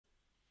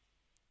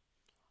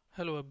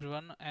Hello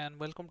everyone and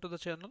welcome to the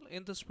channel.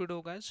 In this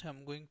video guys,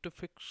 I'm going to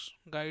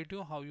guide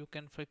you how you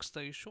can fix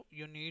the issue.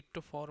 You need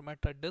to format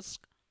a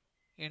disk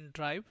in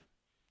drive.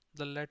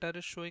 The letter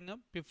is showing up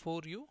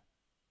before you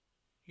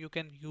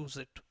can use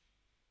it.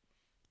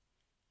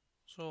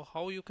 So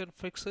how you can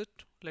fix it?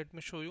 Let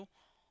me show you.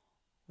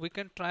 We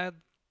can try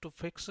to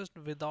fix it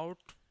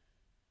without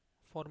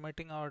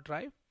formatting our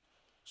drive.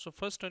 So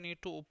first I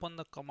need to open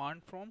the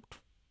command prompt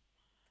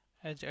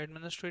as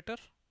administrator.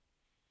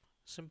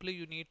 Simply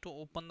you need to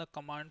open the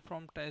command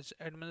prompt as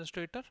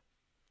administrator,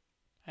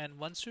 and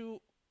once you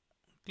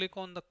click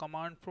on the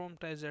command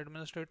prompt as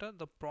administrator,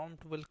 the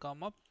prompt will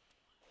come up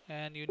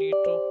and you need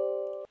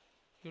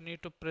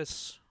to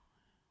press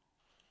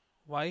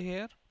Y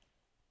here,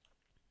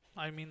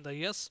 I mean the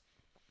yes.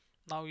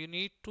 Now you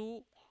need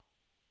to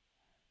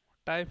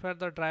type here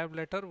the drive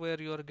letter where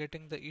you are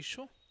getting the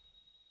issue.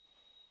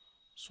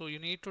 So you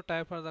need to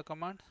type here the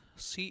command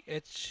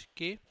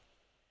chkdsk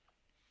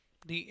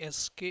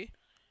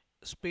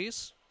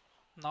space.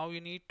 Now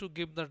you need to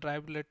give the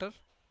drive letter.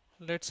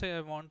 Let's say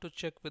I want to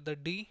check with the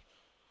D,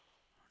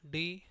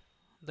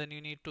 then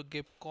you need to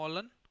give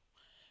colon.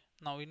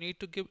 Now you need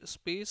to give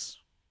space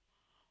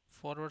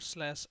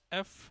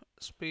 /f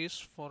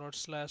space /r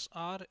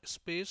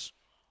space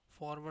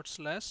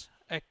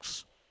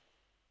 /x.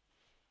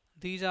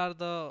 These are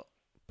the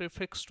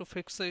prefix to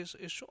fix this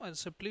issue, and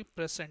simply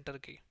press enter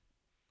key.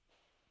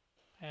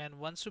 And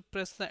once you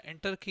press the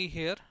enter key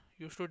here,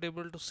 you should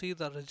able to see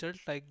the result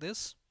like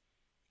this.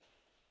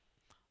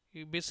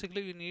 You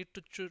need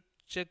to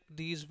check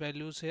these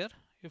values here.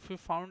 If you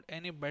found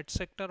any bad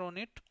sector on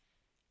it,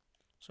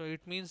 so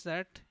it means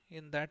that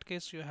in that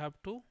case you have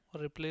to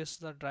replace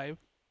the drive.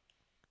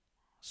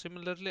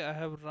 Similarly, I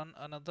have run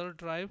another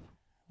drive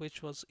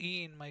which was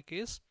E in my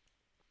case.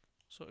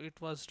 So it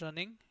was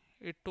running.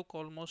 It took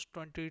almost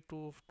 20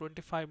 to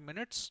 25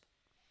 minutes,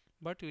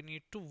 but you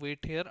need to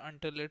wait here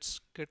until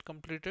it's get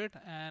completed,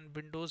 and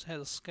Windows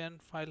has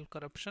scanned file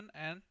corruption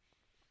and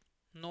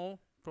no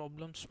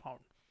problems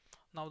found.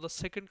 Now the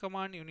second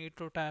command you need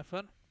to type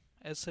here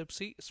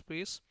sfc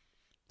space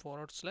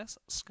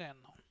 /scan.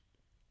 Now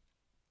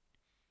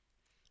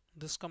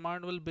this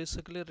command will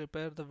basically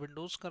repair the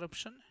Windows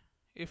corruption,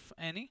 if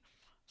any.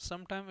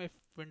 Sometime if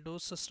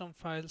Windows system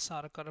files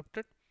are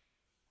corrupted,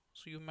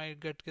 so you might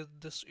get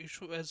this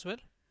issue as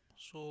well.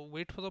 So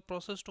wait for the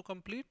process to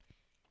complete,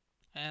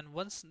 and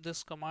once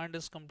this command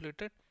is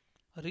completed,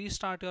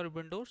 restart your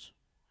Windows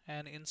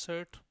and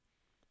insert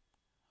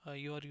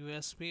your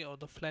USB or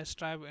the flash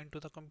drive into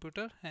the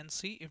computer and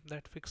see if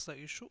that fixes the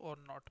issue or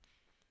not.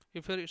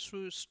 If your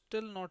issue is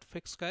still not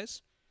fixed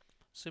guys,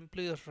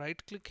 simply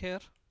right click here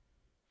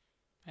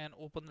and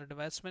open the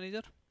device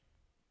manager,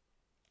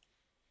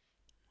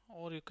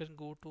 or you can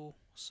go to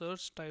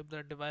search, type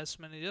the device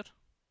manager,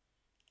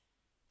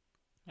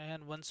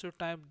 and once you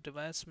type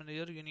device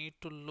manager, you need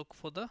to look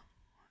for the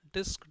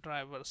disk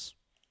drivers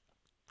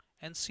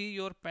and see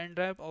your pen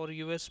drive or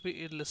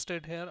USB is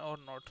listed here or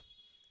not.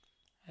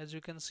 As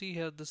you can see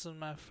here, this is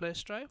my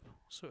flash drive,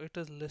 so it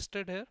is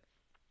listed here.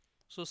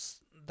 So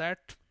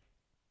that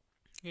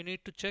you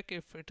need to check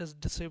if it is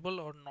disabled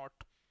or not.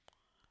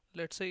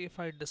 Let's say if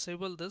I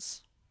disable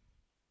this,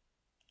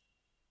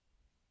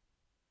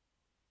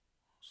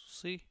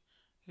 see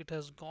it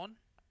has gone,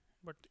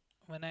 but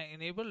when I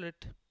enable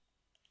it,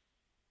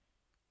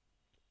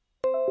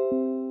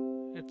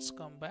 it's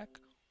come back,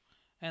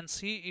 and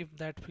see if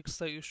that fixes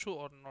the issue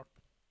or not.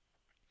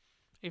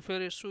 If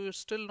your issue is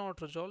still not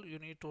resolved, you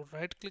need to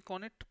right click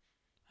on it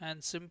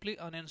and simply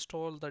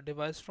uninstall the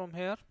device from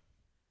here.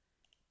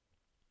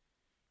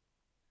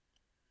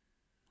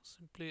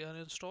 Simply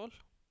uninstall,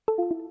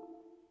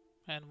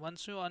 and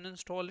once you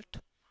uninstall it,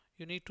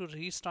 you need to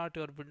restart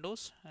your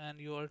Windows,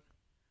 and your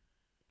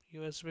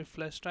USB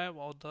flash drive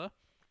or the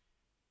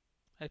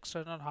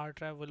external hard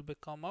drive will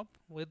become up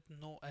with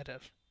no error.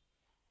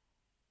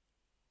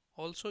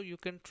 Also you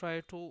can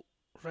try to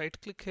right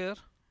click here,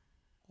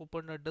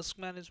 open the disk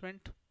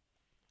management,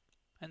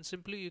 and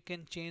simply you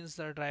can change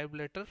the drive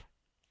letter.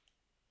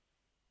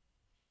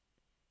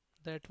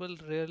 That will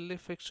rarely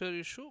fix your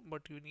issue,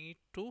 but you need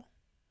to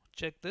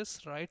check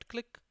this. Right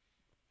click,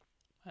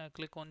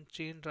 click on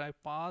change drive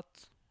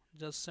path,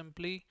 just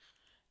simply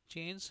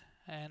change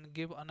and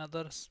give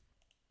another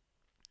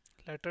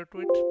letter to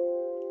it.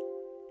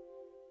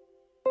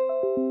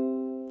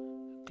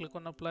 Click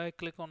on apply,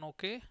 click on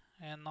OK,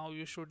 and now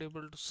you should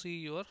able to see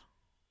your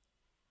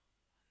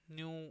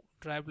new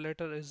drive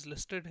letter is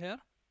listed here,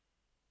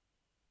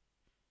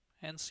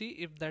 and see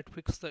if that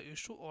fixes the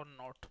issue or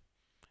not.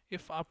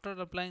 If after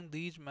applying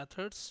these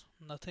methods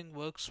nothing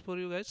works for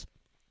you guys,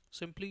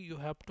 simply you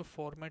have to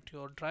format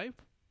your drive.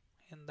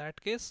 In that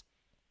case,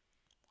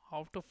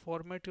 how to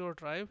format your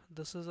drive,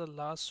 this is the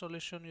last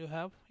solution you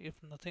have.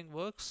 If nothing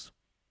works,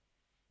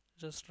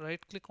 just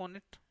right click on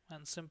it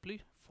and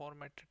simply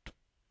format it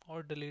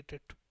or delete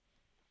it,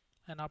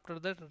 and after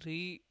that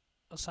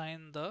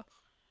reassign the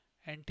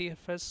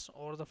NTFS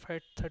or the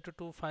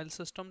FAT32 file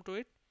system to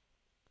it,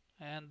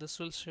 and this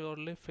will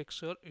surely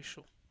fix your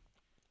issue.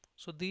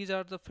 So these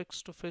are the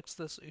fix to fix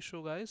this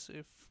issue, guys.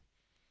 If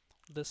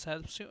this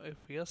helps you, if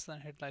yes,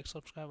 then hit like,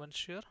 subscribe and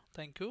share.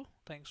 Thank you.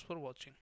 Thanks for watching.